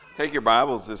Take your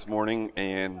Bibles this morning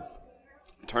and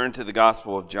turn to the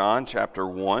Gospel of John, chapter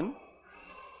 1.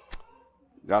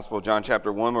 Gospel of John,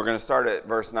 chapter 1. We're going to start at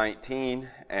verse 19.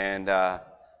 And a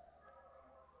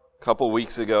couple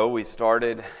weeks ago, we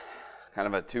started kind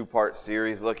of a two-part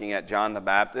series looking at John the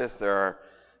Baptist. There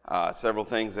are several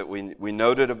things that we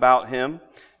noted about him.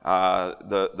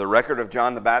 The record of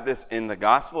John the Baptist in the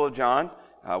Gospel of John.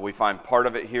 We find part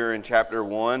of it here in chapter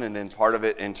 1 and then part of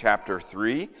it in chapter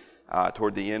 3.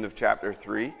 Toward the end of chapter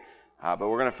 3. But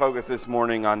we're going to focus this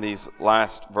morning on these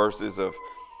last verses of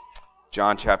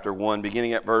John chapter 1,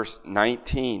 beginning at verse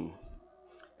 19.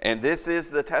 And this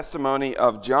is the testimony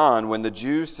of John when the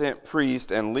Jews sent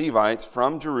priests and Levites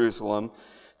from Jerusalem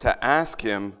to ask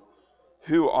him,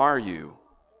 "Who are you?"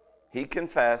 He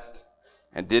confessed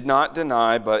and did not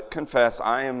deny, but confessed,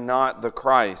 "I am not the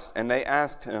Christ." And they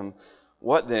asked him,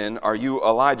 "What then? Are you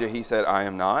Elijah?" He said, "I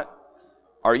am not."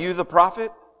 "Are you the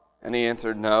prophet?" And he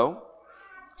answered, "No."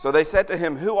 So they said to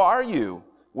him, "Who are you?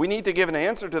 We need to give an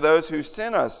answer to those who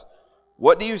sent us.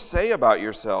 What do you say about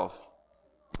yourself?"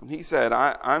 And he said,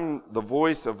 I'm the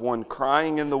voice of one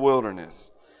crying in the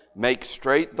wilderness, "Make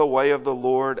straight the way of the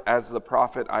Lord," as the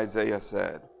prophet Isaiah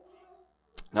said.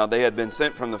 Now they had been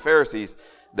sent from the Pharisees.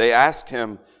 They asked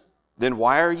him, "Then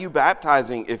why are you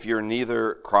baptizing if you're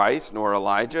neither Christ, nor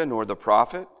Elijah, nor the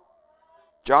prophet?"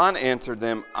 John answered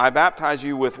them, "I baptize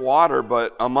you with water,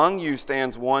 but among you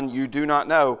stands one you do not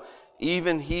know,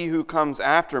 even he who comes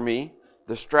after me,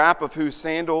 the strap of whose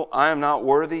sandal I am not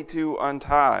worthy to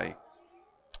untie."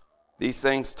 These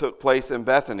things took place in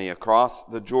Bethany, across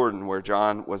the Jordan, where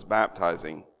John was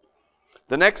baptizing.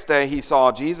 The next day he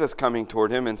saw Jesus coming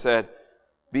toward him and said,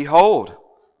 "Behold,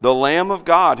 the Lamb of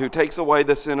God who takes away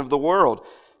the sin of the world.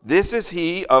 This is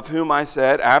he of whom I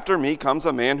said, 'After me comes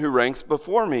a man who ranks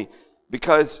before me,'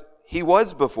 because he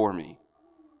was before me.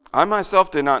 I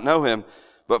myself did not know him,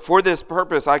 but for this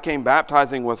purpose I came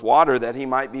baptizing with water, that he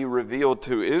might be revealed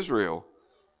to Israel."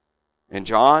 And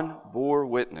John bore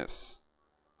witness.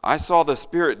 "I saw the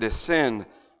Spirit descend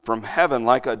from heaven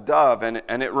like a dove,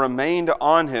 and it remained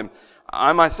on him.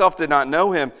 I myself did not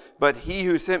know him, but he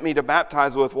who sent me to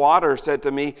baptize with water said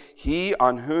to me, 'He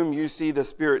on whom you see the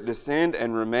Spirit descend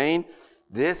and remain,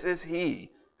 this is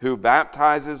he who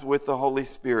baptizes with the Holy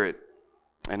Spirit.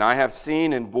 And I have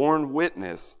seen and borne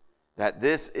witness that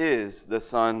this is the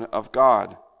Son of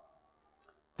God.'"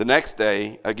 The next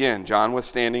day, again, John was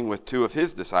standing with two of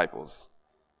his disciples.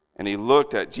 And he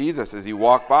looked at Jesus as he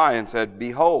walked by and said,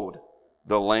 "Behold,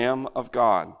 the Lamb of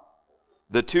God."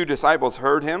 The two disciples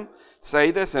heard him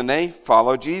say this, and they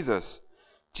followed Jesus.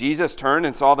 Jesus turned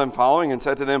and saw them following and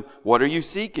said to them, "What are you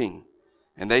seeking?"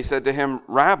 And they said to him,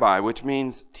 "Rabbi," which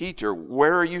means teacher,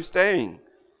 "where are you staying?"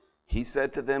 He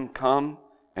said to them, "Come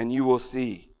and you will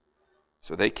see."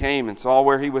 So they came and saw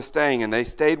where he was staying, and they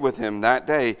stayed with him that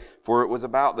day, for it was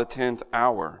about the 10th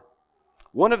hour.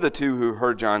 One of the two who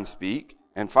heard John speak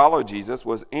and followed Jesus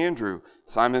was Andrew,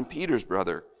 Simon Peter's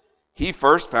brother. He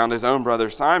first found his own brother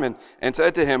Simon and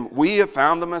said to him, "We have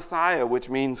found the Messiah," which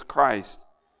means Christ.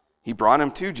 He brought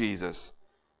him to Jesus.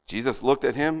 Jesus looked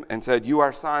at him and said, "You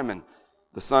are Simon,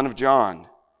 the son of John.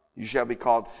 You shall be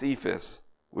called Cephas,"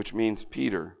 which means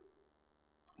Peter.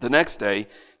 The next day,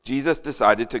 Jesus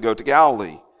decided to go to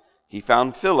Galilee. He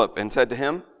found Philip and said to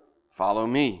him, "Follow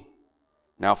me."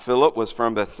 Now Philip was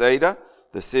from Bethsaida,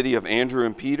 the city of Andrew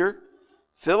and Peter.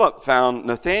 Philip found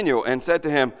Nathanael and said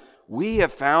to him, "We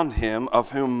have found him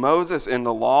of whom Moses in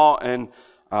the law and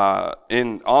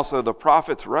also the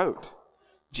prophets wrote,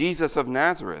 Jesus of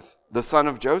Nazareth, the son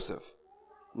of Joseph."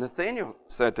 Nathanael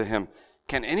said to him,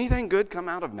 "Can anything good come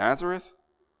out of Nazareth?"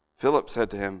 Philip said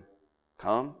to him,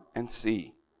 "Come and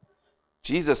see."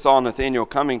 Jesus saw Nathanael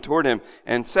coming toward him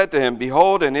and said to him,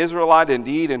 "Behold, an Israelite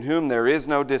indeed, in whom there is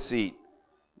no deceit."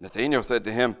 Nathanael said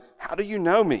to him, "How do you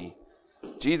know me?"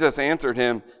 Jesus answered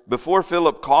him, "Before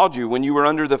Philip called you, when you were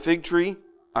under the fig tree,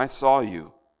 I saw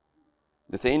you."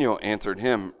 Nathanael answered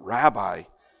him, "Rabbi,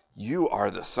 you are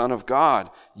the Son of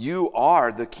God. You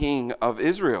are the King of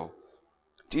Israel."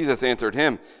 Jesus answered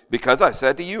him, "Because I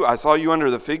said to you, I saw you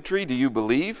under the fig tree, do you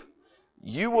believe?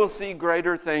 You will see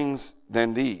greater things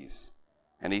than these."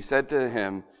 And he said to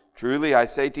him, "Truly I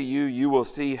say to you, you will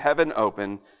see heaven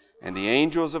open, and the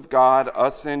angels of God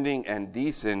ascending and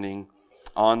descending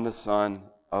on the Son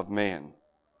of Man."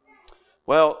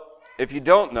 Well, if you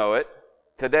don't know it,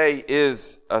 today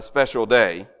is a special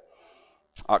day,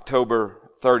 October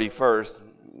 31st.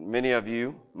 Many of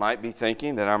you might be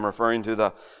thinking that I'm referring to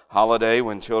the holiday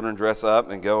when children dress up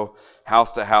and go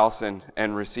house to house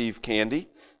and receive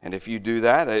candy. And if you do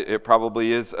that, it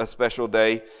probably is a special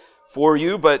day for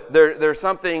you. But there's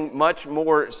something much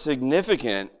more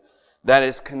significant that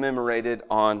is commemorated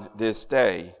on this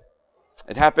day.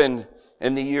 It happened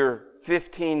in the year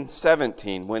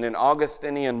 1517 when an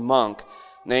Augustinian monk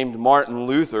named Martin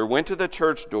Luther went to the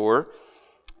church door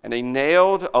and he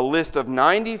nailed a list of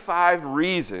 95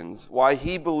 reasons why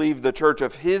he believed the church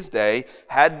of his day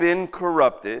had been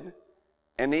corrupted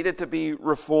and needed to be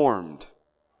reformed.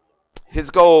 His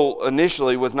goal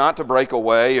initially was not to break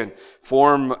away and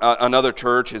form another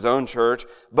church, his own church,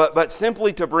 but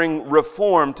simply to bring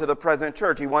reform to the present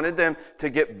church. He wanted them to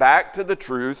get back to the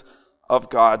truth of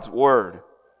God's Word.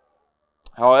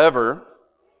 However,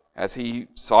 as he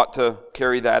sought to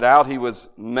carry that out, he was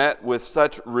met with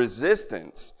such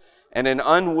resistance and an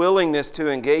unwillingness to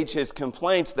engage his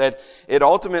complaints that it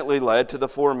ultimately led to the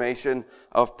formation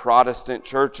of Protestant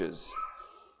churches.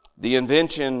 The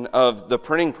invention of the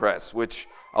printing press, which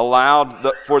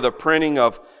allowed for the printing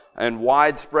of and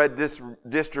widespread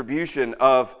distribution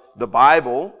of the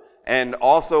Bible and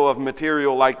also of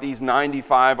material like these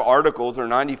 95 articles or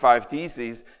 95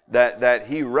 theses that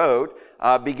he wrote,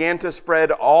 began to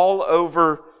spread all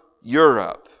over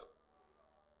Europe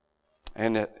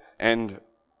and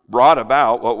brought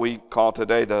about what we call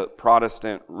today the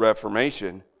Protestant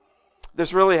Reformation.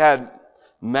 This really had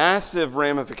massive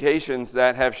ramifications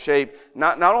that have shaped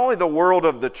not only the world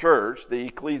of the church, the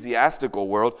ecclesiastical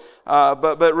world,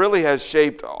 but really has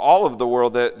shaped all of the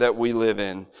world that we live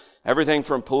in. Everything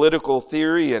from political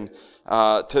theory and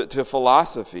to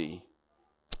philosophy.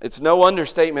 It's no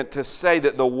understatement to say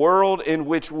that the world in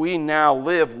which we now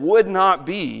live would not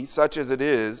be such as it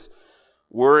is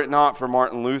were it not for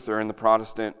Martin Luther and the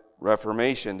Protestant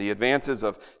Reformation. The advances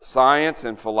of science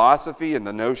and philosophy and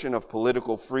the notion of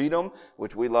political freedom,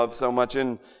 which we love so much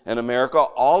in America,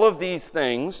 all of these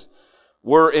things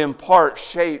were in part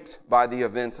shaped by the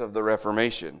events of the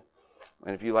Reformation.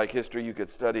 And if you like history, you could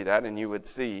study that and you would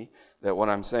see that what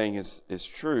I'm saying is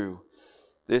true.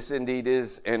 This indeed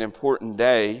is an important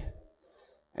day,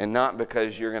 and not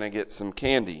because you're going to get some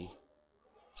candy.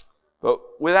 But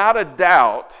without a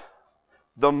doubt,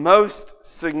 the most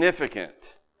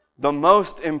significant, the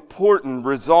most important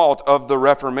result of the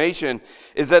Reformation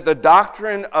is that the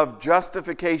doctrine of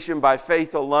justification by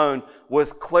faith alone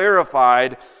was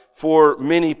clarified for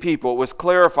many people. It was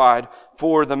clarified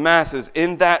for the masses.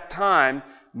 In that time,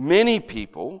 many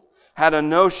people had a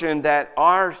notion that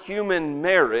our human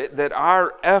merit, that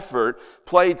our effort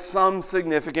played some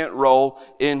significant role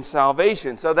in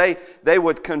salvation. So they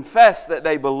would confess that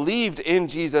they believed in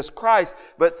Jesus Christ,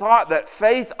 but thought that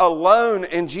faith alone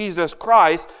in Jesus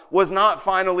Christ was not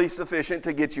finally sufficient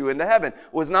to get you into heaven,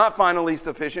 was not finally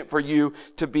sufficient for you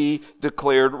to be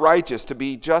declared righteous, to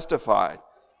be justified.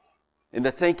 In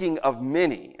the thinking of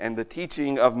many and the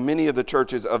teaching of many of the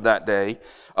churches of that day,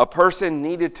 a person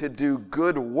needed to do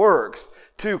good works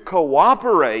to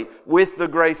cooperate with the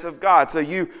grace of God. So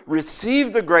you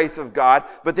receive the grace of God,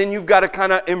 but then you've got to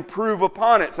kind of improve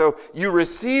upon it. So you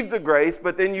receive the grace,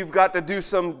 but then you've got to do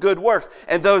some good works.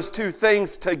 And those two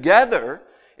things together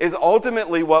is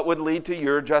ultimately what would lead to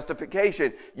your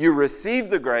justification. You receive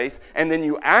the grace, and then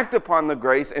you act upon the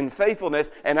grace in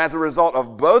faithfulness, and as a result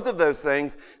of both of those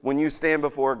things, when you stand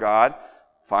before God,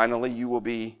 finally you will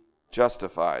be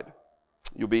justified.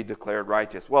 You'll be declared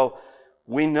righteous. Well,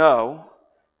 we know,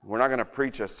 we're not going to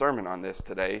preach a sermon on this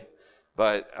today,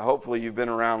 but hopefully you've been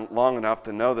around long enough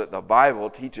to know that the Bible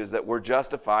teaches that we're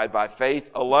justified by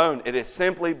faith alone. It is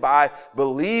simply by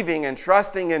believing and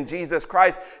trusting in Jesus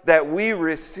Christ that we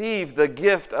receive the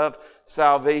gift of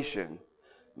salvation.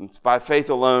 It's by faith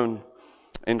alone,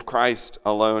 in Christ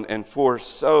alone. And for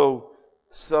so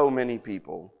many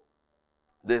people,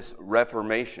 this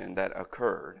Reformation that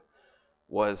occurred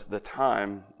was the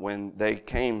time when they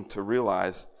came to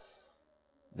realize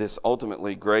this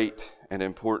ultimately great and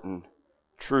important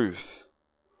truth.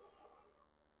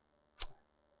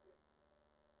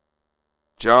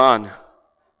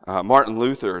 Martin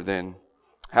Luther then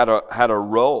had a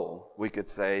role, we could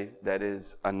say, that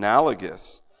is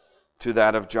analogous to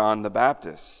that of John the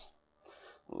Baptist.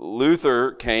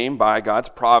 Luther came by God's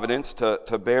providence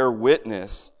to bear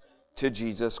witness to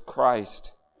Jesus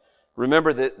Christ.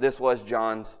 Remember that this was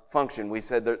John's function. We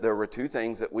said that there were two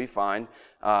things that we find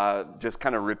just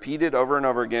kind of repeated over and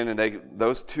over again, and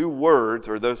those two words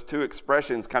or those two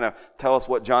expressions kind of tell us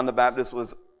what John the Baptist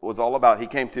was all about. He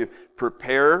came to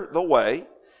prepare the way,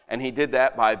 and he did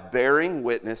that by bearing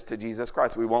witness to Jesus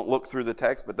Christ. We won't look through the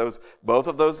text, but both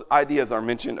of those ideas are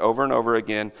mentioned over and over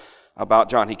again about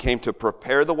John. He came to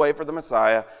prepare the way for the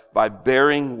Messiah by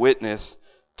bearing witness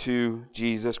to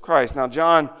Jesus Christ. Now,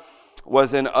 John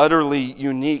was an utterly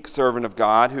unique servant of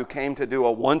God who came to do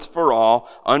a once-for-all,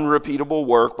 unrepeatable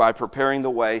work by preparing the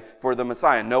way for the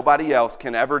Messiah. Nobody else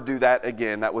can ever do that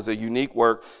again. That was a unique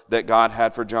work that God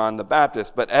had for John the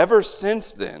Baptist. But ever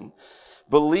since then,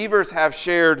 believers have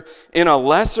shared in a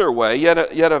lesser way,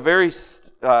 yet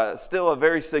still a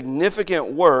very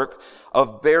significant work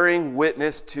of bearing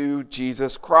witness to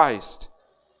Jesus Christ.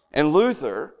 And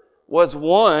Luther was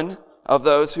one of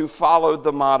those who followed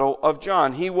the model of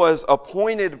John. He was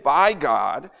appointed by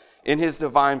God in his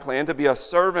divine plan to be a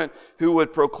servant who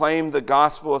would proclaim the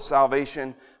gospel of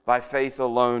salvation by faith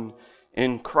alone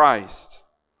in Christ.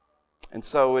 And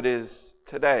so it is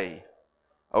today,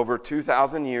 over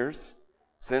 2,000 years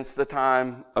since the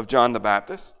time of John the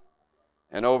Baptist,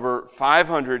 and over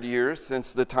 500 years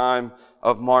since the time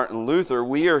of Martin Luther,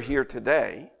 we are here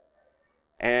today,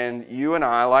 and you and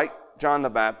I, like John the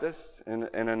Baptist, in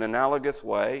an analogous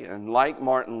way, and like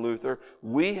Martin Luther,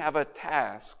 we have a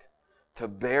task to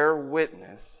bear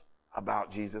witness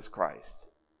about Jesus Christ.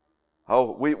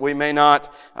 Oh, we may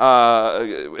not,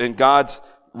 in God's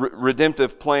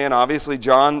redemptive plan, obviously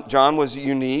John was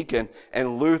unique,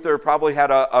 and Luther probably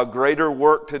had a greater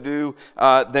work to do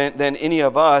than any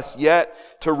of us,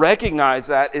 yet to recognize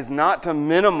that is not to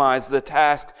minimize the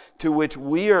task to which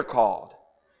we are called.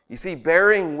 You see,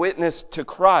 bearing witness to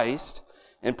Christ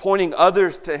and pointing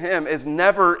others to Him is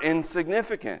never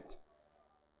insignificant.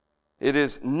 It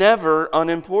is never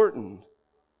unimportant.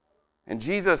 And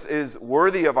Jesus is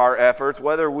worthy of our efforts,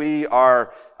 whether we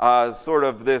are sort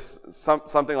of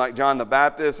something like John the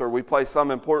Baptist, or we play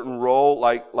some important role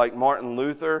like Martin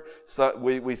Luther. So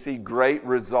we see great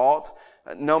results.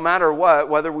 No matter what,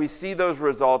 whether we see those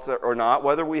results or not,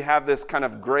 whether we have this kind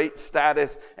of great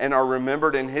status and are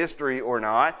remembered in history or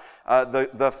not,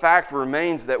 the fact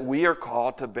remains that we are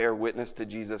called to bear witness to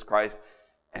Jesus Christ,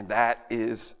 and that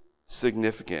is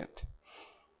significant.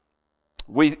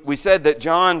 We said that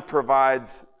John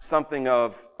provides something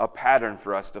of a pattern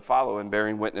for us to follow in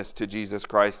bearing witness to Jesus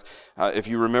Christ. If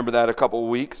you remember that a couple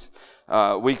weeks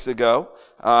ago,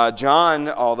 John,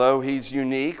 although he's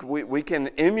unique, we can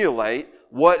emulate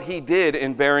what he did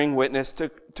in bearing witness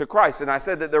to Christ. And I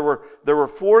said that there were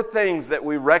four things that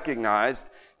we recognized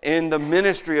in the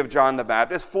ministry of John the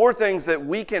Baptist, four things that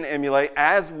we can emulate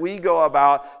as we go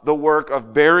about the work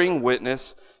of bearing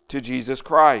witness to Jesus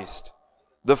Christ.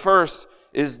 The first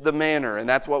is the manner, and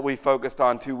that's what we focused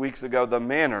on 2 weeks ago, the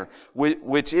manner,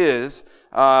 which is,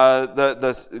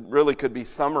 it really could be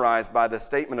summarized by the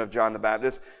statement of John the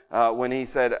Baptist when he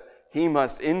said, "He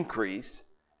must increase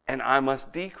and I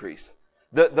must decrease."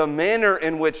 The manner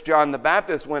in which John the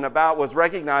Baptist went about was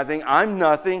recognizing, I'm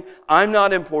nothing, I'm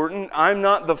not important, I'm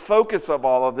not the focus of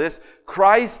all of this.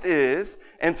 Christ is,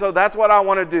 and so that's what I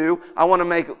want to do. I want to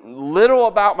make little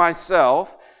about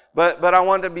myself, but I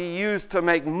want to be used to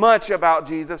make much about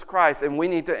Jesus Christ, and we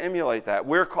need to emulate that.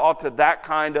 We're called to that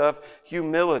kind of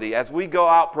humility. As we go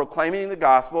out proclaiming the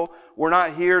gospel, we're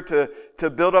not here to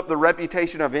build up the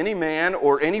reputation of any man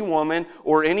or any woman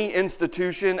or any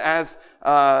institution as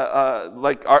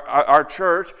like our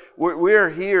church. We're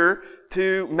here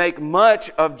to make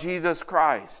much of Jesus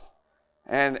Christ,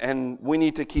 and we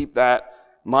need to keep that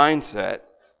mindset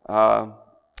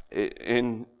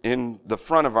in the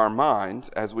front of our minds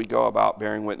as we go about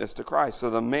bearing witness to Christ. So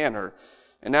the manner.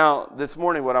 And now this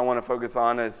morning what I want to focus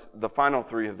on is the final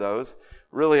three of those.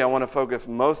 Really I want to focus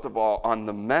most of all on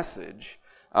the message,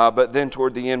 but then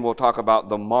toward the end we'll talk about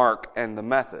the mark and the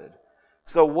method.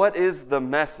 So what is the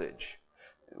message?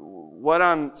 What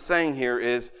I'm saying here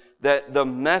is that the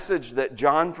message that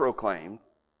John proclaimed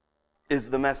is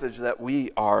the message that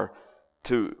we are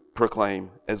to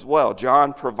proclaim as well.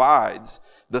 John provides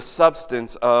the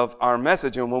substance of our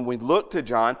message. And when we look to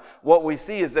John, what we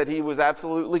see is that he was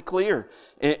absolutely clear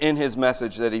in his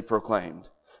message that he proclaimed.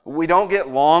 We don't get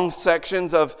long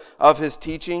sections of his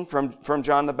teaching from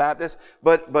John the Baptist,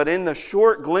 but in the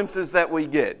short glimpses that we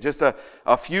get, just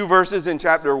a few verses in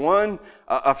chapter 1,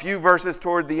 a few verses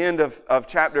toward the end of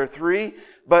chapter 3,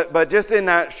 but just in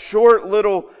that short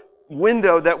little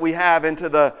window that we have into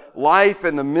the life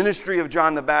and the ministry of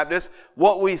John the Baptist,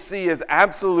 what we see is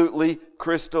absolutely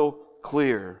crystal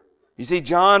clear. You see,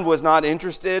 John was not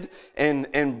interested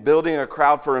in building a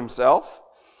crowd for himself.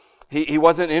 He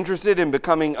wasn't interested in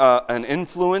becoming an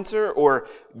influencer or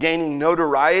gaining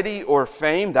notoriety or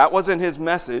fame. That wasn't his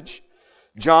message.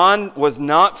 John was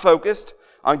not focused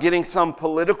on getting some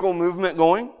political movement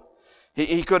going.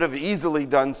 He could have easily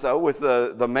done so with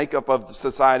the makeup of the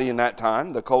society in that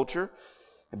time, the culture,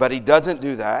 but he doesn't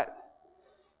do that.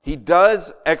 He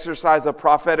does exercise a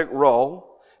prophetic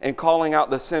role, and calling out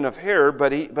the sin of Herod,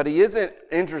 but he isn't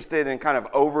interested in kind of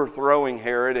overthrowing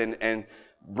Herod and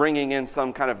bringing in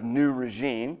some kind of new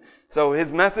regime. So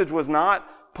his message was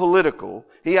not political.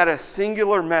 He had a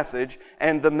singular message,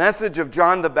 and the message of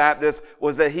John the Baptist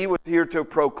was that he was here to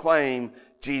proclaim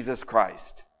Jesus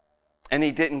Christ. And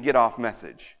he didn't get off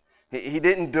message. He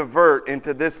didn't divert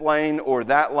into this lane or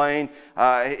that lane.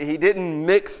 He didn't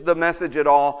mix the message at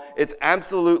all. It's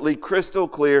absolutely crystal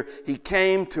clear. He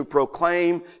came to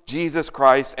proclaim Jesus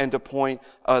Christ and to point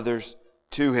others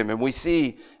to him. And we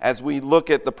see, as we look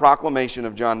at the proclamation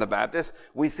of John the Baptist,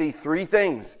 we see three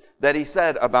things that he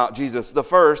said about Jesus. The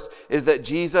first is that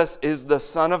Jesus is the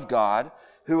Son of God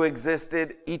who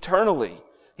existed eternally.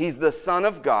 He's the Son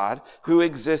of God who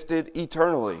existed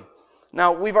eternally.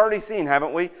 Now, we've already seen,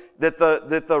 haven't we, that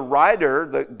the writer,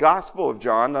 the Gospel of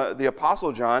John, the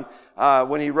Apostle John,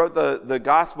 when he wrote the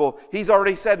Gospel, he's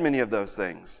already said many of those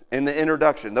things in the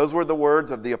introduction. Those were the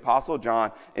words of the Apostle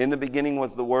John. In the beginning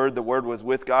was the Word was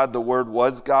with God, the Word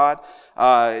was God.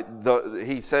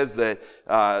 He says that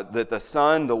the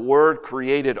Son, the Word,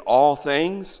 created all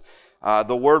things.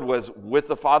 The Word was with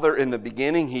the Father in the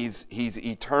beginning. He's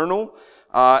eternal.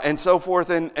 And so forth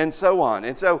and so on.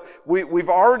 And so we've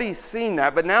already seen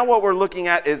that, but now what we're looking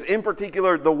at is in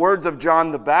particular the words of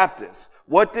John the Baptist.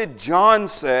 What did John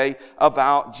say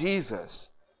about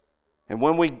Jesus? And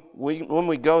when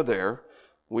we go there,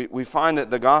 we find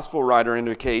that the gospel writer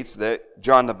indicates that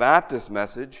John the Baptist's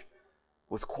message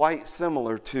was quite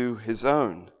similar to his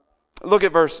own. Look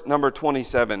at verse number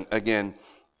 27 again.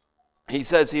 He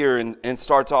says here and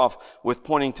starts off with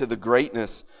pointing to the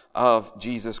greatness of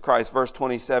Jesus Christ. Verse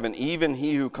 27, even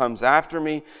he who comes after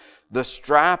me, the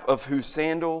strap of whose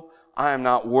sandal I am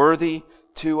not worthy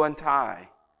to untie.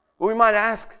 Well, we might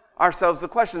ask ourselves the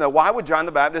question, though, why would John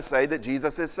the Baptist say that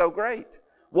Jesus is so great?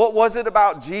 What was it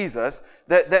about Jesus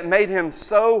that made him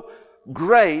so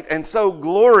great and so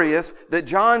glorious that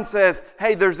John says,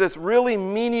 hey, there's this really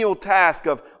menial task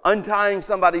of untying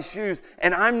somebody's shoes,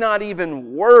 and I'm not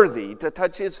even worthy to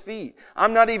touch his feet.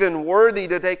 I'm not even worthy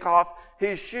to take off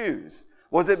his shoes.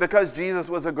 Was it because Jesus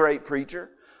was a great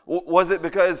preacher? Was it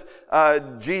because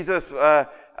Jesus,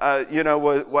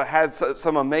 has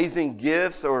some amazing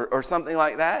gifts or something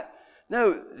like that?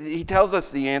 No, he tells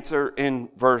us the answer in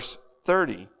verse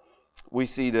 30. We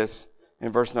see this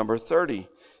in verse number 30.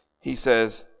 He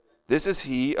says, this is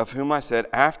he of whom I said,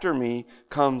 after me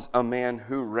comes a man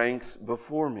who ranks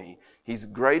before me. He's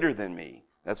greater than me.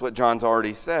 That's what John's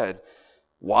already said.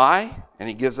 Why? And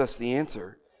he gives us the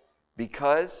answer.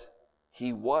 Because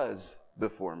he was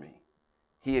before me.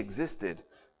 He existed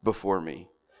before me.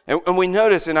 And we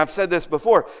notice, and I've said this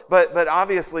before, but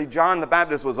obviously John the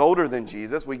Baptist was older than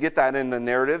Jesus. We get that in the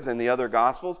narratives in the other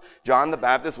Gospels. John the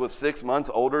Baptist was 6 months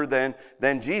older than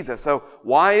Jesus. So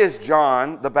why is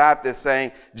John the Baptist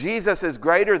saying, Jesus is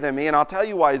greater than me? And I'll tell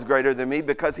you why he's greater than me,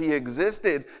 because he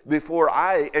existed before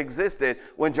I existed.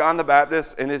 When John the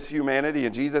Baptist in his humanity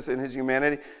and Jesus in his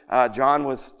humanity, John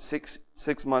was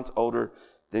six months older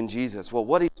than Jesus. Well,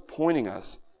 what he's pointing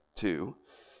us to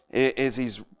is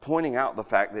he's pointing out the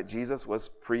fact that Jesus was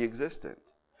pre-existent.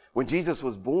 When Jesus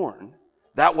was born,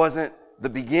 that wasn't the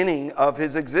beginning of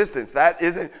his existence. That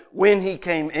isn't when he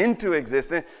came into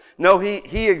existence. No,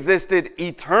 he existed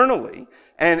eternally.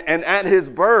 And at his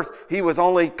birth, he was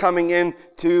only coming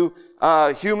into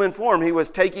human form. He was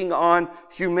taking on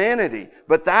humanity.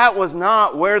 But that was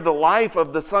not where the life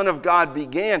of the Son of God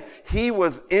began. He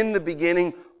was in the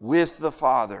beginning with the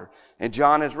Father. And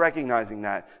John is recognizing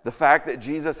that. The fact that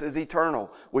Jesus is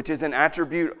eternal, which is an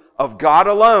attribute of God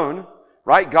alone,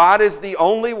 right? God is the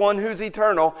only one who's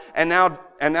eternal. And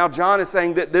now John is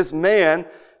saying that this man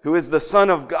who is the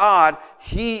Son of God,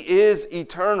 he is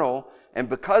eternal. And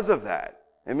because of that,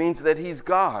 it means that he's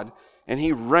God and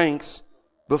he ranks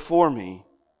before me.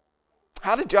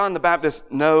 How did John the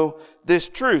Baptist know this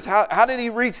truth? How did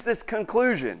he reach this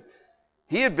conclusion?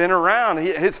 He had been around.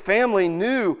 His family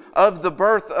knew of the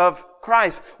birth of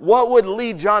Christ. What would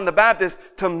lead John the Baptist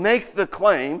to make the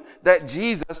claim that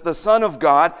Jesus, the Son of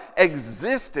God,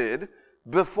 existed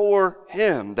before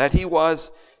him, that he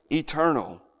was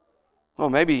eternal? Well,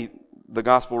 maybe the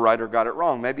gospel writer got it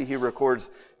wrong. Maybe he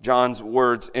records John's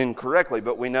words incorrectly,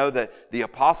 but we know that the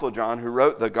Apostle John, who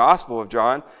wrote the Gospel of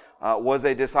John, was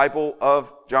a disciple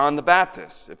of John the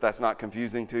Baptist, if that's not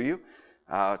confusing to you.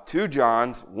 Two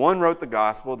Johns, one wrote the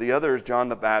Gospel, the other is John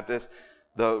the Baptist.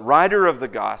 The writer of the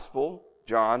Gospel,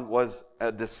 John, was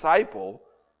a disciple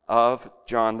of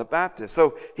John the Baptist.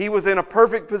 So he was in a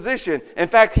perfect position. In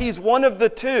fact, he's one of the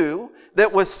two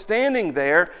that was standing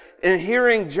there and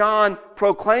hearing John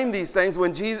proclaim these things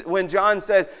when John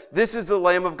said, this is the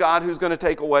Lamb of God who's going to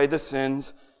take away the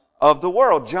sins of the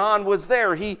world. John was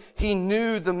there. He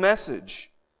knew the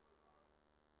message.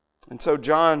 And so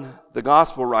John, the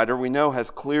gospel writer, we know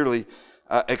has clearly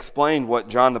explained what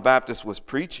John the Baptist was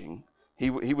preaching. He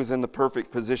was in the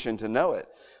perfect position to know it.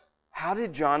 How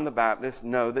did John the Baptist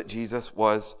know that Jesus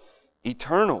was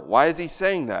eternal? Why is he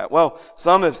saying that? Well,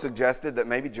 some have suggested that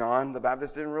maybe John the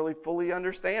Baptist didn't really fully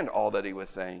understand all that he was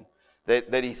saying.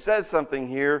 That he says something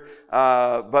here,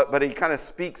 but he kind of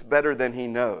speaks better than he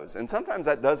knows. And sometimes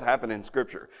that does happen in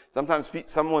Scripture. Sometimes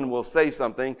someone will say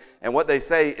something, and what they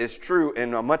say is true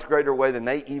in a much greater way than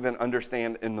they even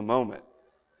understand in the moment.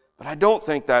 But I don't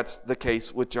think that's the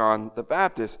case with John the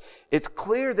Baptist. It's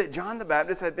clear that John the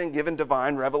Baptist had been given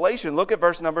divine revelation. Look at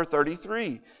verse number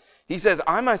 33. He says,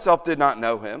 I myself did not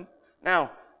know him.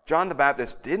 Now, John the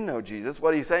Baptist did know Jesus.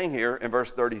 What he's saying here in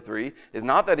verse 33 is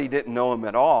not that he didn't know him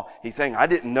at all. He's saying, I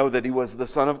didn't know that he was the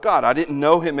Son of God. I didn't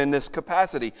know him in this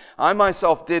capacity. I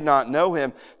myself did not know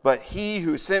him, but he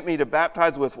who sent me to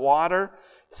baptize with water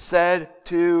said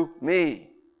to me.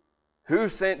 Who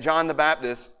sent John the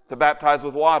Baptist to baptize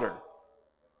with water?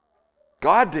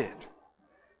 God did.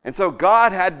 And so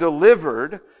God had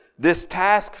delivered this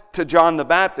task to John the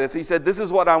Baptist. He said, this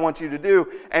is what I want you to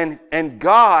do. And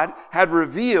God had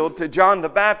revealed to John the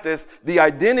Baptist the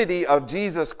identity of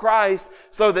Jesus Christ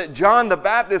so that John the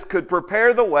Baptist could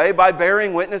prepare the way by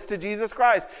bearing witness to Jesus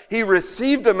Christ. He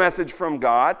received a message from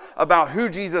God about who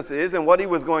Jesus is and what he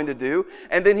was going to do.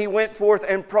 And then he went forth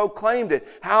and proclaimed it.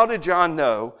 How did John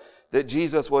know that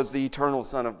Jesus was the eternal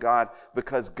Son of God?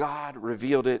 Because God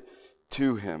revealed it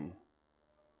to him.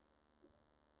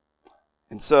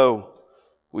 And so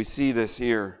we see this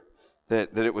here,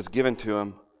 that it was given to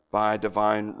him by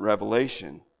divine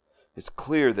revelation. It's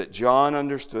clear that John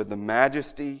understood the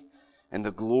majesty and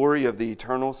the glory of the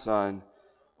eternal Son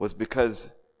was because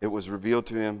it was revealed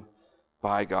to him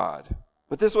by God.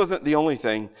 But this wasn't the only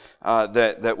thing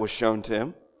that was shown to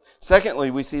him.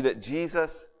 Secondly, we see that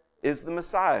Jesus is the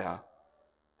Messiah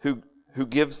who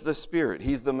gives the Spirit.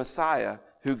 He's the Messiah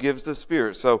who gives the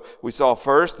Spirit. So we saw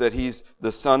first that he's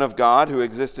the Son of God who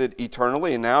existed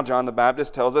eternally, and now John the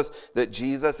Baptist tells us that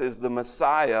Jesus is the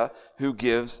Messiah who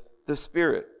gives the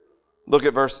Spirit. Look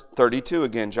at verse 32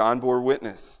 again. John bore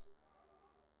witness.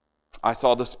 I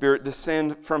saw the Spirit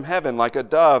descend from heaven like a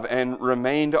dove and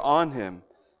remained on him.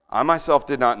 I myself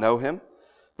did not know him,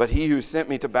 but he who sent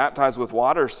me to baptize with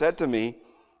water said to me,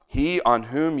 he on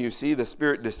whom you see the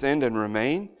Spirit descend and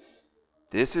remain,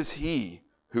 this is he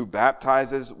who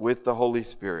baptizes with the Holy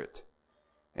Spirit.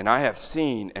 And I have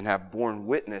seen and have borne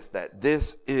witness that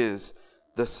this is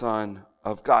the Son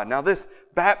of God. Now this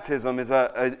baptism is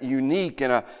a unique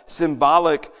and a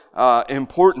symbolic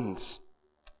importance.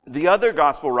 The other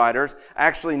gospel writers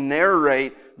actually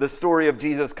narrate the story of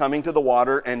Jesus coming to the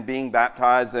water and being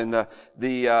baptized, and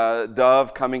the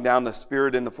dove coming down, the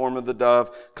Spirit in the form of the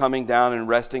dove coming down and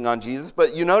resting on Jesus.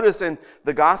 But you notice in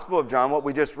the Gospel of John, what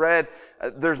we just read,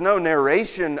 there's no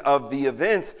narration of the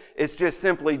events. It's just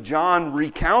simply John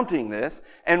recounting this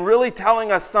and really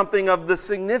telling us something of the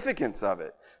significance of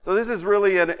it. So this is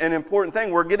really an important thing.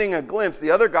 We're getting a glimpse.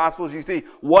 The other Gospels, you see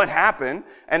what happened,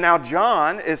 and now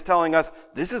John is telling us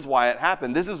this is why it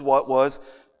happened. This is what was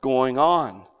going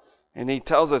on. And he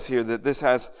tells us here that this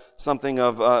has something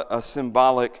of a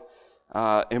symbolic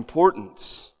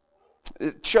importance.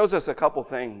 It shows us a couple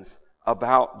things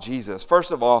about Jesus. First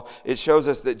of all, it shows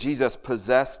us that Jesus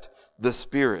possessed the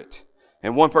Spirit.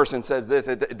 And one person says this,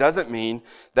 it doesn't mean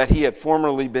that he had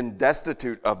formerly been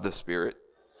destitute of the Spirit,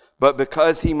 but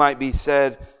because he might be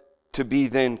said to be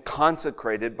then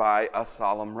consecrated by a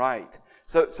solemn rite.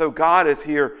 So God is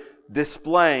here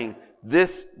displaying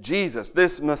this Jesus,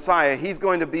 this Messiah. He's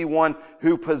going to be one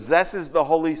who possesses the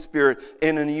Holy Spirit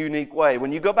in a unique way.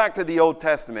 When you go back to the Old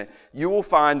Testament, you will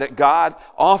find that God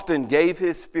often gave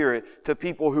His Spirit to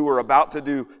people who were about to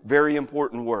do very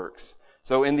important works.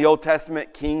 So in the Old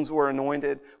Testament, kings were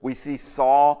anointed. We see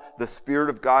Saul, the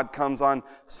Spirit of God comes on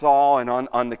Saul and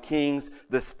on the kings.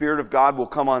 The Spirit of God will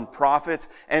come on prophets.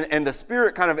 And the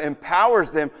Spirit kind of empowers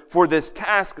them for this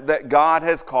task that God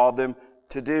has called them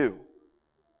to do.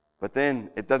 But then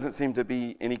it doesn't seem to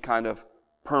be any kind of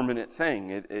permanent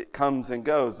thing. It comes and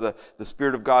goes. The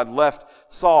Spirit of God left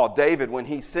Saul. David, when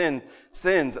he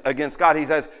sins against God, he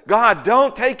says, God,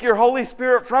 don't take your Holy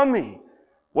Spirit from me.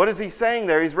 What is he saying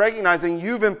there? He's recognizing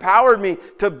you've empowered me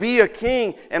to be a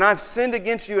king, and I've sinned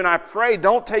against you, and I pray,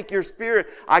 don't take your Spirit.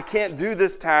 I can't do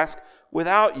this task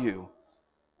without you.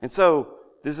 And so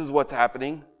this is what's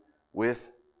happening with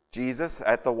Jesus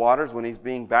at the waters when he's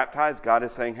being baptized. God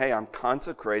is saying, hey, I'm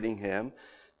consecrating him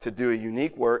to do a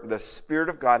unique work. The Spirit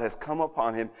of God has come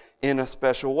upon him in a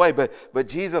special way. But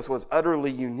Jesus was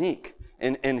utterly unique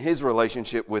in his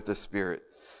relationship with the Spirit.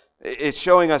 It's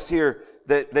showing us here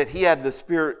that he had the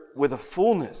Spirit with a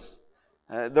fullness.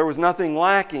 There was nothing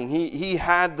lacking. He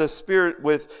had the Spirit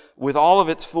with all of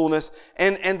its fullness,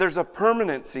 and there's a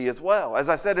permanency as well. As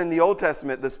I said, in the Old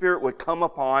Testament, the Spirit would come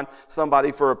upon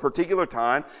somebody for a particular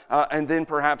time and then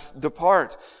perhaps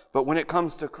depart. But when it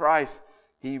comes to Christ,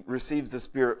 he receives the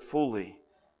Spirit fully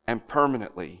and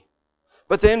permanently.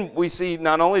 But then we see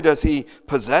not only does he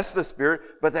possess the Spirit,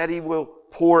 but that he will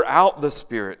pour out the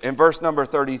Spirit. In verse number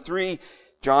 33,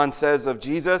 John says of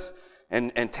Jesus,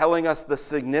 and telling us the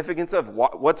significance of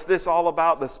what's this all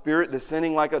about, the Spirit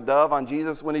descending like a dove on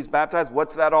Jesus when he's baptized.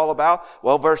 What's that all about?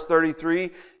 Well, verse 33,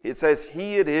 it says,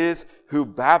 he it is who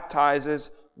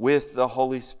baptizes with the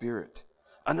Holy Spirit.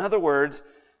 In other words,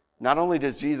 not only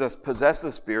does Jesus possess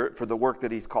the Spirit for the work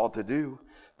that he's called to do,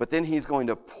 but then he's going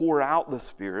to pour out the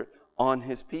Spirit on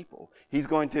his people. He's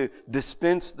going to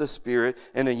dispense the Spirit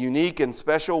in a unique and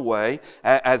special way,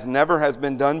 as never has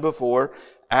been done before,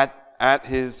 at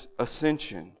his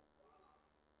ascension.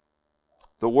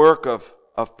 The work of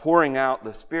pouring out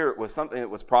the Spirit was something that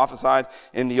was prophesied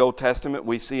in the Old Testament.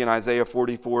 We see in Isaiah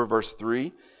 44 verse 3.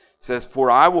 It says, "For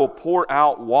I will pour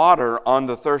out water on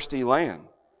the thirsty land,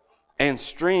 and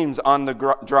streams on the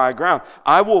dry ground.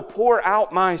 I will pour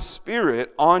out my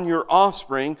Spirit on your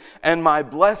offspring and my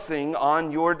blessing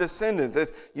on your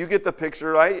descendants." You get the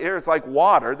picture right here. It's like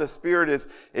water. The Spirit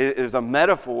is a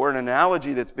metaphor, an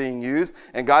analogy that's being used.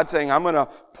 And God's saying, I'm going to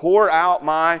pour out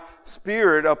my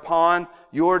Spirit upon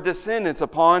your descendants,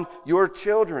 upon your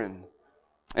children.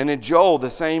 And in Joel,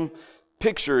 the same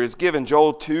picture is given.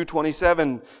 Joel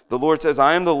 2:27, the Lord says,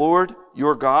 "I am the Lord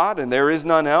your God, and there is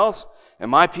none else. And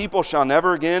my people shall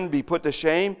never again be put to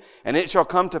shame. And it shall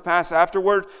come to pass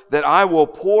afterward that I will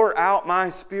pour out my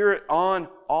Spirit on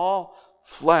all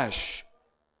flesh."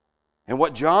 And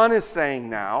what John is saying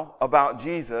now about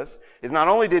Jesus is not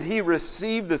only did he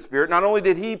receive the Spirit, not only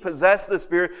did he possess the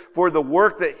Spirit for the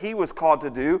work that he was called to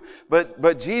do,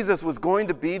 but Jesus was going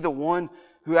to be the one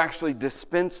who actually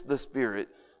dispensed the Spirit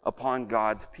upon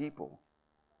God's people.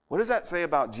 What does that say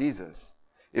about Jesus?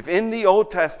 If in the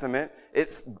Old Testament,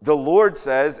 it's the Lord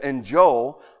says in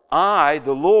Joel, "I,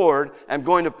 the Lord, am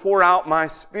going to pour out my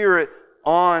Spirit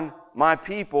on my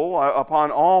people, upon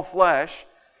all flesh."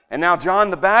 And now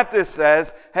John the Baptist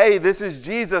says, hey, this is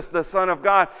Jesus, the Son of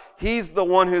God. He's the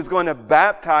one who's going to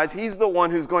baptize. He's the one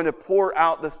who's going to pour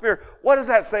out the Spirit. What does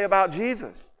that say about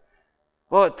Jesus?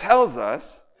 Well, it tells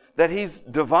us that he's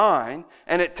divine,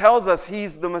 and it tells us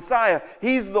he's the Messiah.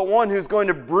 He's the one who's going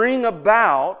to bring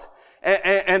about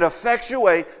and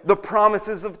effectuate the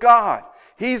promises of God.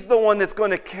 He's the one that's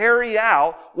going to carry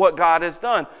out what God has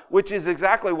done, which is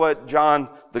exactly what John,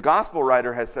 the gospel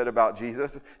writer, has said about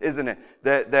Jesus, isn't it?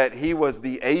 That he was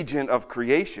the agent of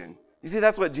creation. You see,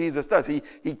 that's what Jesus does. He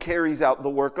carries out the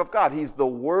work of God. He's the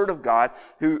Word of God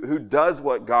who does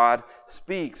what God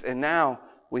speaks. And now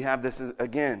we have this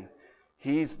again.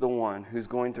 He's the one who's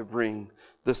going to bring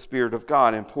the Spirit of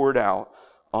God and pour it out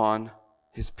on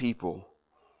his people.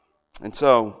 And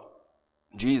so,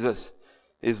 Jesus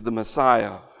is the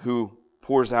Messiah who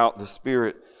pours out the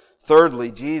Spirit.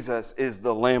 Thirdly, Jesus is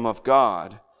the Lamb of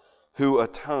God who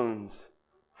atones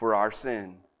for our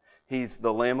sin. He's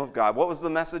the Lamb of God. What was the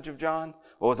message of John?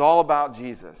 Well, it was all about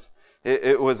Jesus.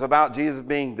 It was about Jesus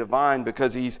being divine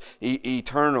because he's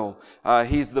eternal.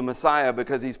 He's the Messiah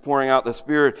because he's pouring out the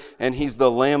Spirit. And he's the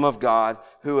Lamb of God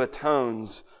who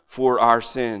atones for our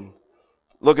sin.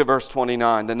 Look at verse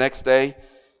 29. The next day,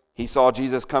 he saw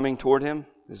Jesus coming toward him.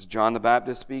 This is John the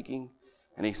Baptist speaking.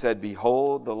 And he said,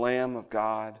 "Behold the Lamb of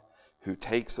God who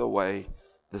takes away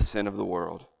the sin of the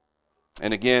world."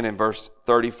 And again in verse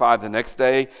 35, the next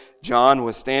day, John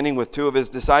was standing with two of his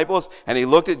disciples, and he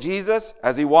looked at Jesus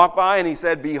as he walked by, and he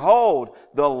said, "Behold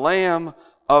the Lamb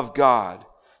of God."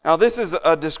 Now this is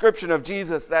a description of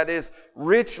Jesus that is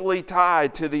richly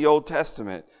tied to the Old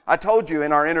Testament. I told you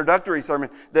in our introductory sermon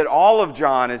that all of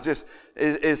John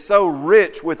is so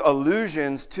rich with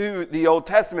allusions to the Old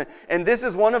Testament. And this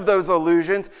is one of those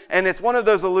allusions, and it's one of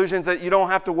those allusions that you don't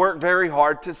have to work very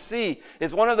hard to see.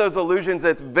 It's one of those allusions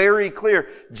that's very clear.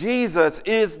 Jesus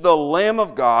is the Lamb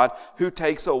of God who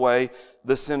takes away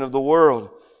the sin of the world.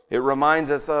 It reminds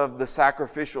us of the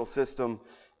sacrificial system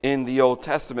in the Old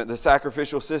Testament. The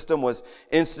sacrificial system was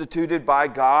instituted by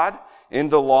God in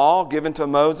the law given to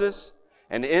Moses.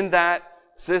 And in that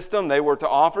system, they were to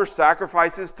offer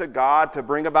sacrifices to God to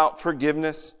bring about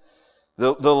forgiveness.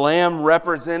 The lamb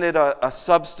represented a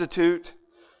substitute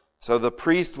So the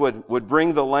priest would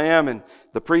bring the lamb, and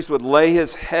the priest would lay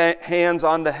his hands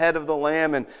on the head of the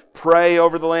lamb and pray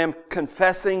over the lamb,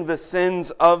 confessing the sins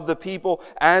of the people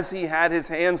as he had his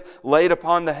hands laid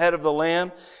upon the head of the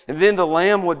lamb. And then the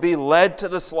lamb would be led to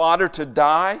the slaughter to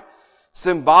die,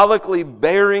 symbolically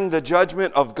bearing the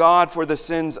judgment of God for the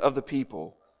sins of the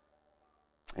people.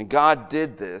 And God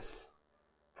did this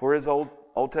for His Old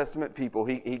Testament people.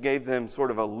 He gave them sort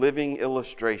of a living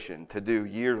illustration to do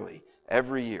yearly.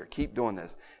 Every year. Keep doing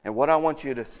this. And what I want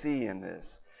you to see in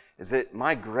this is that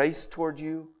my grace toward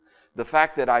you, the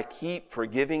fact that I keep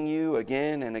forgiving you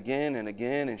again and again and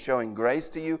again and showing grace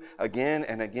to you again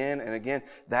and again and again,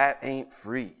 that ain't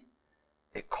free.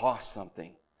 It costs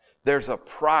something. There's a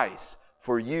price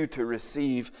for you to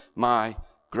receive my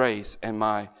grace and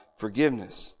my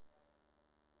forgiveness.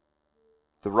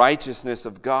 The righteousness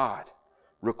of God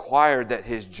required that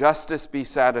His justice be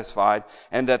satisfied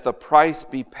and that the price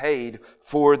be paid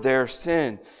for their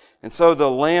sin. And so the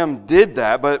Lamb did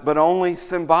that, but only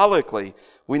symbolically.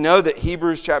 We know that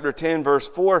Hebrews chapter 10 verse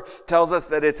 4 tells us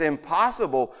that it's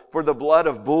impossible for the blood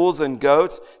of bulls and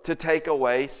goats to take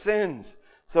away sins.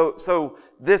 So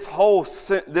this whole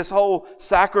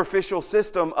sacrificial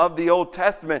system of the Old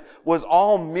Testament was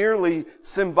all merely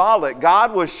symbolic.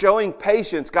 God was showing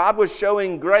patience. God was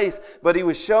showing grace, but He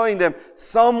was showing them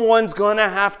someone's going to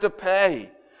have to pay.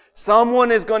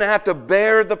 Someone is going to have to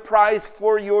bear the price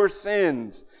for your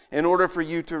sins in order for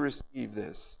you to receive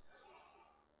this.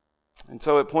 And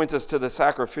so it points us to the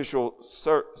sacrificial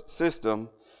system,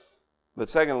 but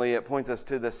secondly, it points us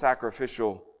to the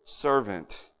sacrificial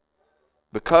servant.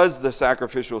 Because the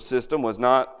sacrificial system was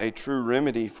not a true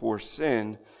remedy for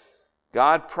sin,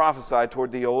 God prophesied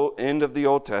toward the end of the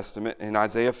Old Testament in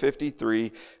Isaiah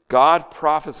 53, God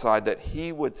prophesied that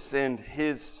He would send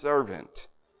His servant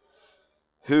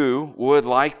who would,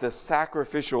 like the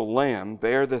sacrificial lamb,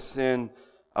 bear the sin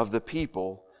of the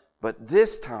people, but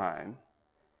this time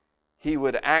He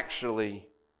would actually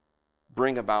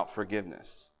bring about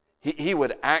forgiveness. He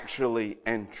would actually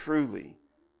and truly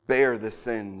bear the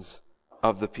sins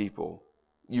of the people.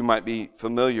 You might be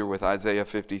familiar with Isaiah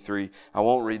 53. I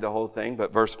won't read the whole thing,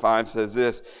 but verse 5 says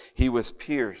this, He was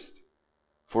pierced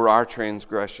for our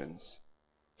transgressions.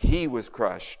 He was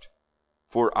crushed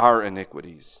for our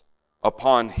iniquities.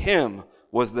 Upon Him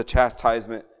was the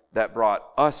chastisement that brought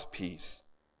us peace,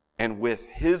 and with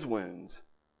His wounds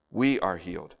we are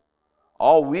healed.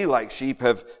 All we like sheep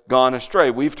have gone astray.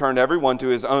 We've turned everyone to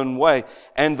his own way,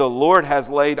 and the Lord has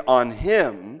laid on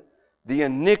Him the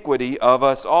iniquity of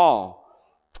us all.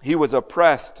 He was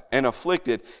oppressed and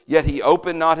afflicted, yet He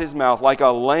opened not His mouth. Like a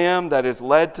lamb that is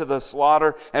led to the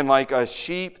slaughter, and like a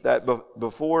sheep that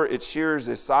before its shearers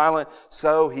is silent,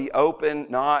 so He opened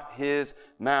not His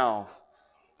mouth.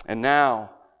 And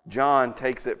now John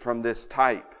takes it from this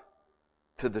type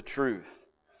to the truth.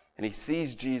 And he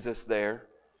sees Jesus there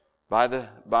by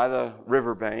the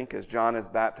riverbank as John is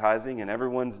baptizing, and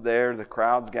everyone's there, the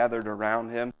crowd's gathered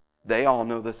around him. They all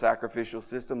know the sacrificial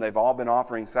system. They've all been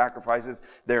offering sacrifices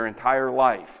their entire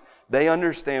life. They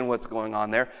understand what's going on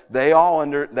there. They all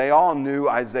knew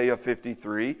Isaiah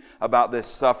 53 about this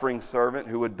suffering servant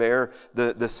who would bear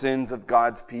the sins of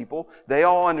God's people. They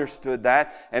all understood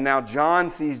that. And now John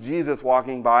sees Jesus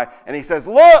walking by and he says,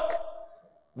 "Look,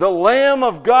 the Lamb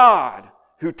of God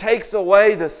who takes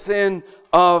away the sin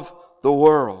of the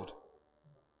world."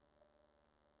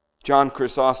 John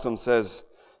Chrysostom says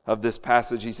of this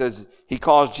passage, he says, he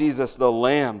calls Jesus the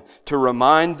Lamb to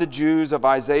remind the Jews of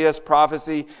Isaiah's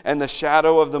prophecy and the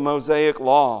shadow of the Mosaic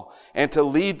law, and to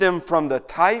lead them from the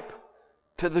type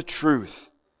to the truth.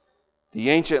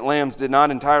 The ancient lambs did not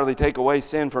entirely take away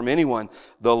sin from anyone.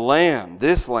 The Lamb,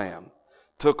 this Lamb,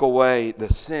 took away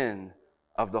the sin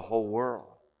of the whole world.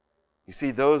 You see,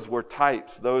 those were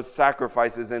types, those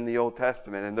sacrifices in the Old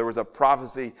Testament, and there was a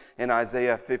prophecy in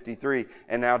Isaiah 53,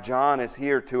 and now John is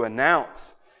here to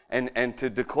announce and to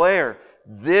declare,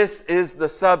 this is the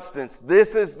substance,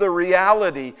 this is the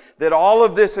reality that all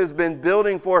of this has been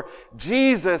building for.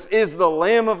 Jesus is the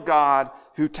Lamb of God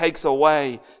who takes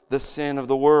away the sin of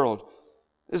the world.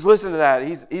 Just listen to that.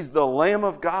 He's the Lamb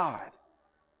of God.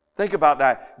 Think about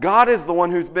that. God is the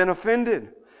one who's been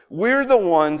offended. We're the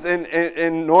ones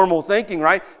in normal thinking,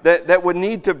 right, that would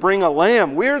need to bring a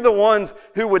lamb. We're the ones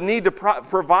who would need to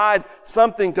provide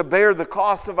something to bear the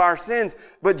cost of our sins.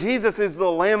 But Jesus is the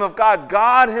Lamb of God.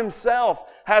 God Himself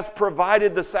has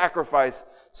provided the sacrifice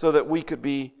so that we could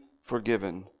be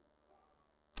forgiven.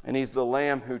 And He's the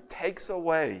Lamb who takes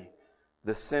away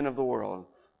the sin of the world.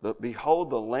 Behold,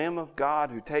 the Lamb of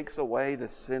God who takes away the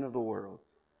sin of the world.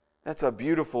 That's a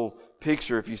beautiful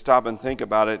picture if you stop and think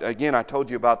about it. Again, I told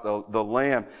you about the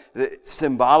lamb.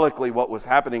 Symbolically, what was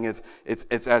happening is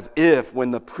it's as if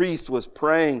when the priest was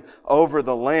praying over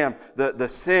the lamb, the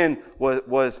sin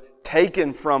was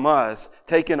taken from us,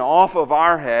 taken off of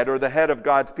our head or the head of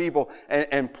God's people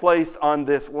and placed on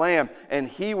this lamb. And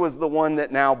He was the one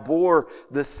that now bore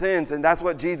the sins. And that's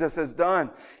what Jesus has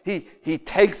done. He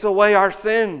takes away our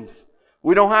sins.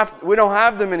 We don't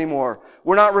have them anymore.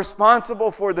 We're not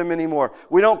responsible for them anymore.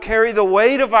 We don't carry the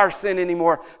weight of our sin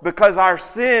anymore because our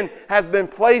sin has been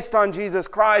placed on Jesus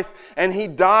Christ and He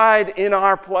died in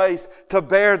our place to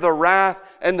bear the wrath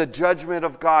and the judgment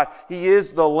of God. He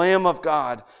is the Lamb of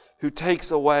God who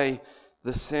takes away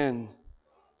the sin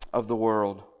of the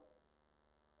world.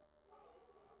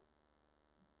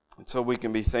 And so we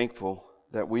can be thankful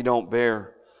that we don't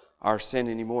bear our sin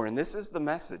anymore. And this is the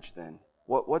message then.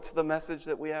 What's the message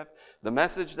that we have? The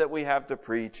message that we have to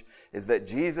preach is that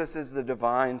Jesus is the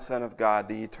divine Son of God,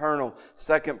 the eternal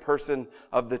second person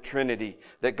of the Trinity.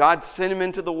 That God sent Him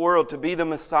into the world to be the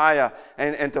Messiah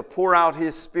and to pour out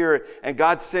His Spirit. And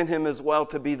God sent Him as well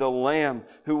to be the Lamb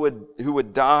who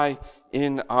would die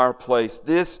in our place.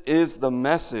 This is the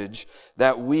message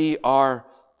that we are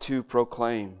to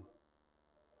proclaim.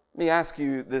 Let me ask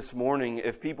you this morning,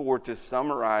 if people were to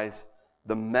summarize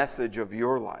the message of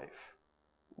your life,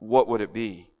 what would it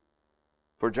be?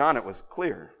 For John, it was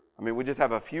clear. I mean, we just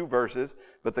have a few verses,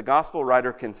 but the gospel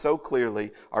writer can so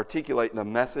clearly articulate the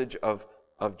message of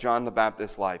John the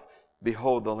Baptist's life.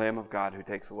 Behold, the Lamb of God who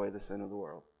takes away the sin of the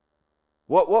world.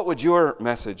 What would your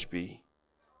message be?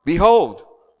 Behold,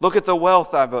 look at the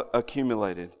wealth I've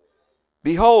accumulated.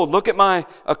 Behold, look at my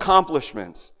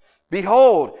accomplishments.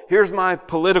 Behold, here's my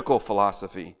political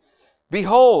philosophy.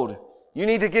 Behold, you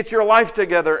need to get your life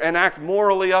together and act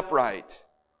morally upright.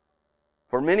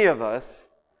 For many of us,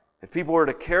 if people were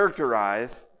to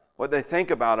characterize what they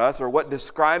think about us or what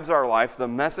describes our life, the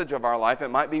message of our life, it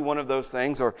might be one of those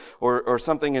things or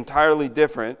something entirely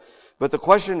different. But the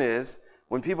question is,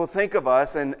 when people think of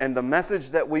us and the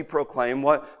message that we proclaim,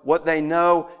 what they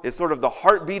know is sort of the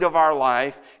heartbeat of our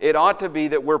life, it ought to be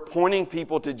that we're pointing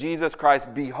people to Jesus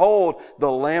Christ. Behold,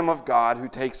 the Lamb of God who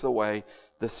takes away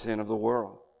the sin of the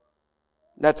world.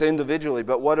 That's individually,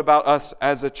 but what about us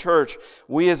as a church?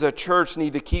 We as a church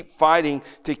need to keep fighting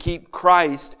to keep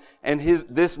Christ and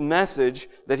this message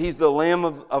that He's the Lamb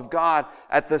of God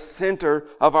at the center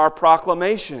of our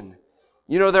proclamation.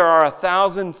 You know, there are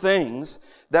 1,000 things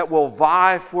that will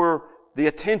vie for the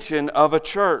attention of a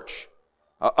church.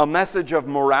 A message of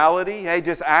morality, hey,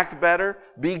 just act better,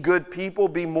 be good people,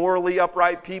 be morally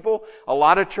upright people. A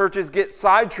lot of churches get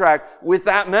sidetracked with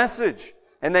that message.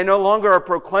 And they no longer are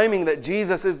proclaiming that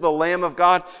Jesus is the Lamb of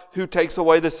God who takes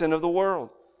away the sin of the world.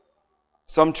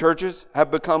 Some churches have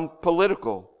become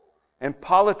political, and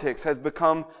politics has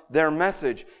become their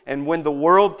message. And when the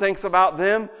world thinks about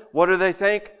them, what do they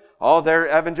think? Oh, they're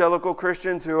evangelical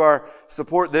Christians who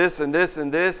support this and this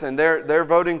and this, and they're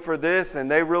voting for this,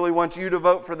 and they really want you to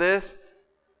vote for this.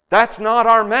 That's not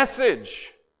our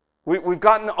message. We've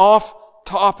gotten off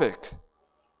topic.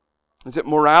 Is it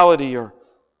morality or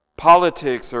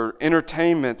politics or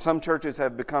entertainment? Some churches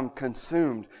have become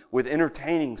consumed with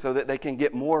entertaining so that they can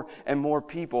get more and more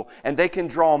people and they can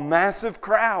draw massive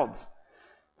crowds.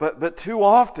 But too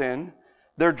often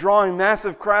they're drawing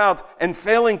massive crowds and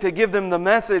failing to give them the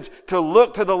message to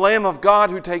look to the Lamb of God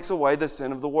who takes away the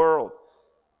sin of the world.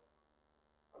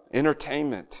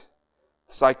 Entertainment,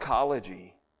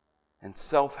 psychology, and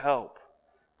self-help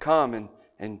come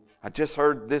and I just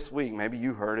heard this week, maybe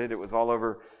you heard it, it was all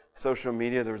over social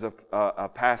media. There was a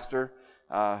pastor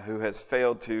who has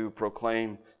failed to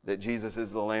proclaim that Jesus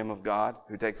is the Lamb of God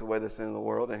who takes away the sin of the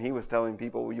world. And he was telling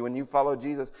people, when you follow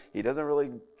Jesus, He doesn't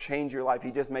really change your life.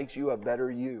 He just makes you a better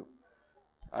you.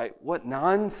 Right? What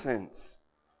nonsense.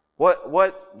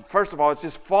 What? First of all, it's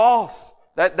just false.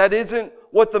 That isn't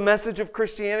what the message of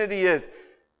Christianity is.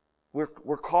 We're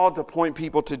called to point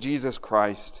people to Jesus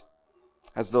Christ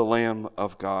as the Lamb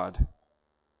of God.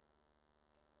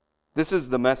 This is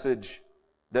the message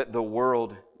that the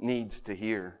world needs to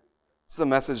hear. It's the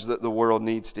message that the world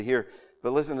needs to hear.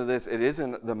 But listen to this, it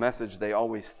isn't the message they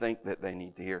always think that they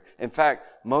need to hear. In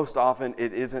fact, most often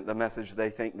it isn't the message they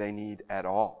think they need at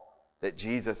all. That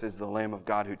Jesus is the Lamb of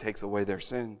God who takes away their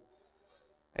sin.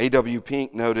 A.W.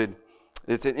 Pink noted,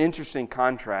 it's an interesting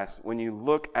contrast when you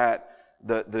look at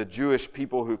the Jewish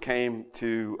people who came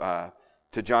to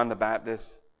John the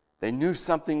Baptist. They knew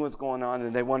something was going on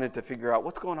and they wanted to figure out,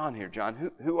 what's going on here,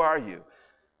 John? Who are you?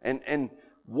 And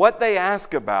what they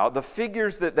ask about, the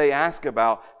figures that they ask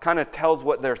about, kind of tells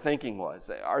what their thinking was.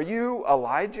 Are you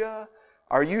Elijah?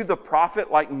 Are you the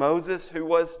prophet like Moses who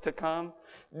was to come?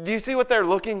 Do you see what they're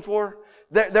looking for?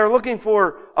 They're looking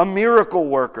for a miracle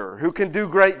worker who can do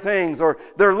great things, or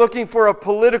they're looking for a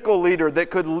political leader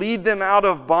that could lead them out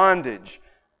of bondage.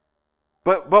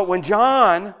 But when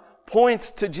John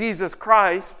points to Jesus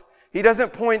Christ, he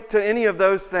doesn't point to any of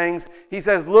those things. He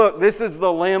says, look, this is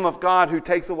the Lamb of God who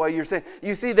takes away your sin.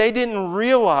 You see, they didn't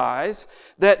realize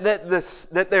that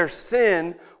their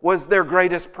sin was their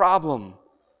greatest problem.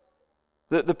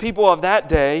 The people of that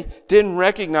day didn't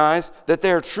recognize that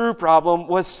their true problem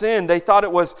was sin. They thought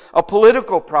it was a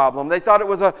political problem. They thought it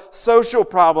was a social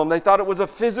problem. They thought it was a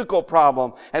physical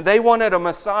problem. And they wanted a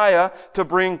Messiah to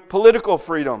bring political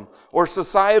freedom or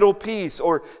societal peace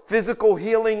or physical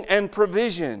healing and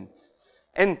provision.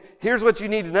 And here's what you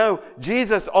need to know.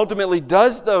 Jesus ultimately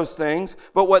does those things,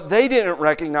 but what they didn't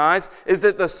recognize is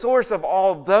that the source of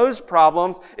all those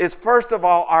problems is first of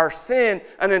all our sin,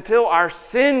 and until our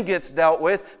sin gets dealt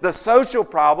with, the social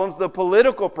problems, the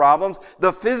political problems,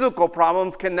 the physical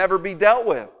problems can never be dealt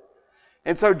with.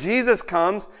 And so Jesus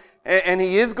comes, and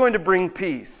He is going to bring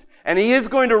peace. And He is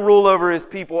going to rule over His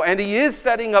people. And He is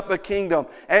setting up a kingdom.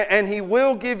 And He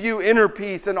will give you inner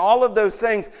peace and all of those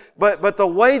things. But the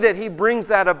way that He brings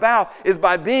that about is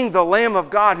by being the Lamb of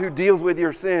God who deals with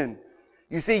your sin.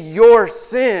 You see, your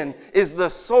sin is the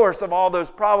source of all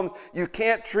those problems. You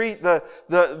can't treat the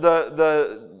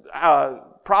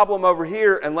problem over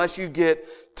here unless you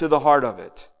get to the heart of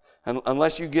it.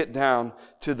 Unless you get down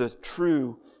to the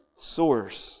true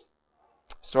source.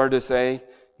 Started to say,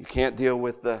 you can't deal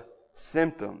with the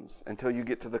symptoms until you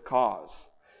get to the cause.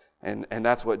 And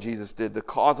that's what Jesus did. The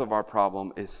cause of our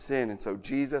problem is sin. And so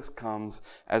Jesus comes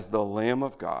as the Lamb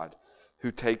of God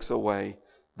who takes away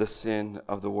the sin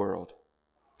of the world.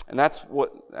 And that's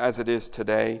what, as it is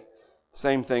today,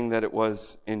 same thing that it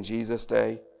was in Jesus'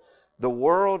 day. The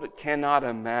world cannot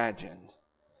imagine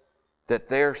that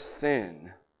their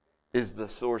sin is the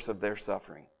source of their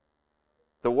suffering.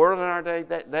 The world in our day,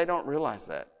 they don't realize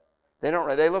that.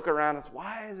 They look around us,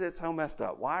 why is it so messed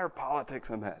up? Why are politics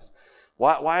a mess?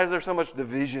 Why is there so much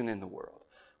division in the world?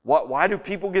 Why do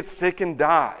people get sick and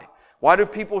die? Why do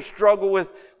people struggle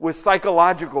with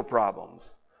psychological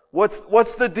problems?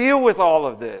 What's the deal with all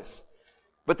of this?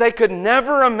 But they could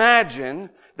never imagine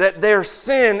that their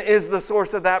sin is the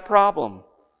source of that problem.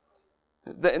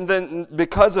 And then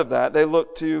because of that, they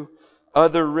look to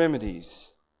other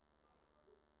remedies.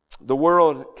 The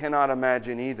world cannot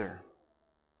imagine either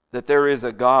that there is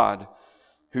a God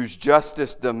whose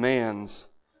justice demands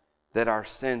that our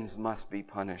sins must be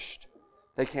punished.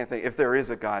 They can't think, if there is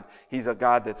a God, He's a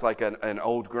God that's like an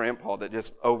old grandpa that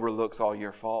just overlooks all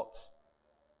your faults.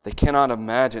 They cannot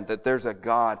imagine that there's a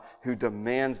God who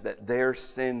demands that their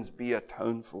sins be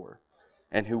atoned for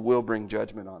and who will bring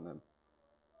judgment on them.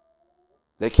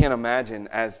 They can't imagine,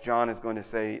 as John is going to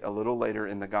say a little later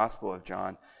in the Gospel of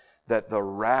John, that the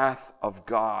wrath of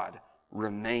God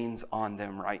remains on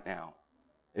them right now.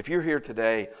 If you're here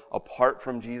today apart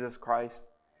from Jesus Christ,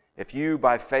 if you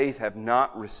by faith have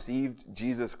not received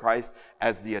Jesus Christ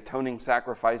as the atoning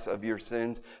sacrifice of your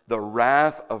sins, the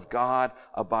wrath of God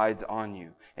abides on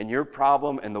you. And your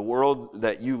problem and the world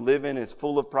that you live in is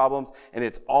full of problems, and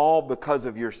it's all because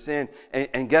of your sin.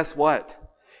 And guess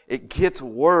what? It gets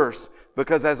worse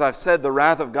because, as I've said, the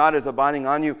wrath of God is abiding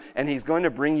on you, and He's going to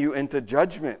bring you into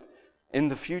judgment in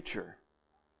the future.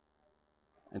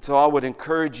 And so I would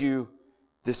encourage you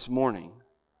this morning,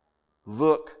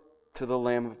 look to the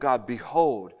Lamb of God.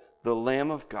 Behold, the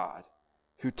Lamb of God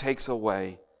who takes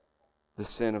away the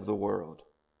sin of the world.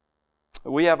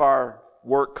 We have our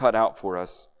work cut out for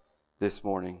us this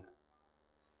morning.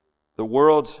 The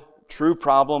world's true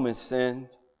problem is sin,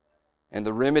 and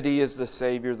the remedy is the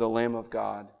Savior, the Lamb of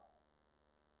God.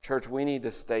 Church, we need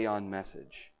to stay on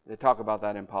message. They talk about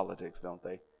that in politics, don't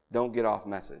they? Don't get off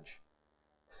message.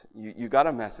 You got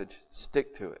a message,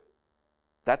 stick to it.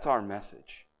 That's our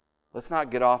message. Let's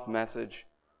not get off message.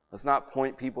 Let's not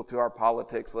point people to our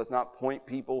politics. Let's not point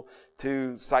people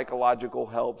to psychological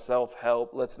help,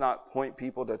 self-help. Let's not point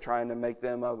people to trying to make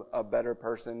them a better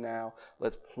person now.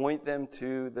 Let's point them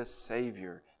to the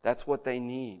Savior. That's what they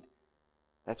need.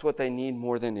 That's what they need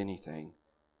more than anything.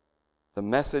 The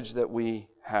message that we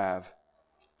have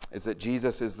is that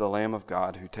Jesus is the Lamb of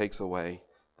God who takes away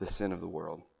the sin of the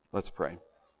world. Let's pray.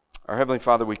 Our Heavenly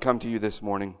Father, we come to you this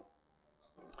morning.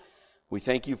 We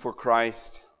thank you for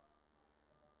Christ.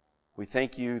 We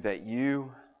thank you that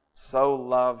you so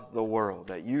loved the world,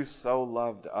 that you so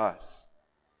loved us,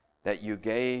 that you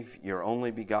gave your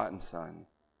only begotten Son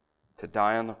to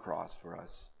die on the cross for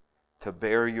us, to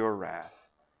bear your wrath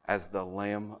as the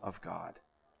Lamb of God.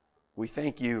 We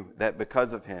thank you that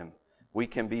because of Him, we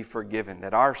can be forgiven,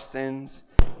 that our sins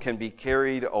can be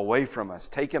carried away from us,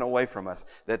 taken away from us,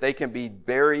 that they can be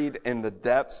buried in the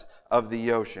depths of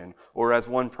the ocean. Or as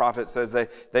one prophet says,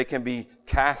 they can be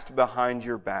cast behind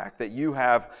your back, that you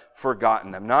have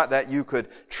forgotten them. Not that you could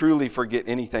truly forget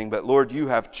anything, but Lord, you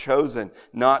have chosen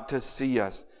not to see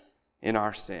us in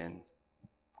our sin.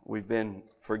 We've been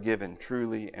forgiven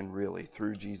truly and really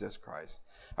through Jesus Christ.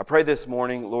 I pray this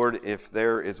morning, Lord, if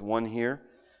there is one here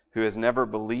who has never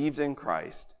believed in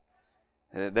Christ,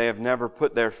 they have never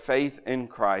put their faith in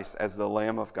Christ as the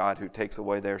Lamb of God who takes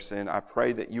away their sin, I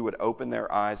pray that you would open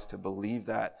their eyes to believe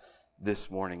that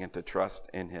this morning and to trust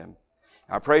in Him.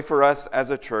 I pray for us as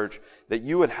a church that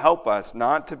you would help us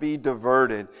not to be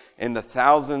diverted in the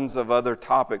thousands of other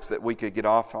topics that we could get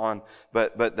off on,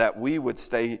 but that we would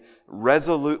stay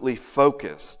resolutely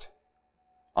focused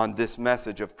on this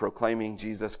message of proclaiming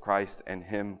Jesus Christ and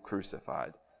Him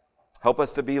crucified. Help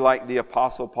us to be like the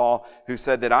Apostle Paul, who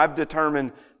said that I've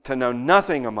determined to know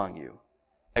nothing among you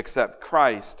except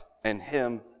Christ and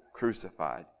Him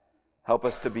crucified. Help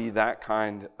us to be that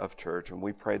kind of church. And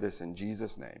we pray this in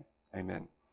Jesus' name. Amen.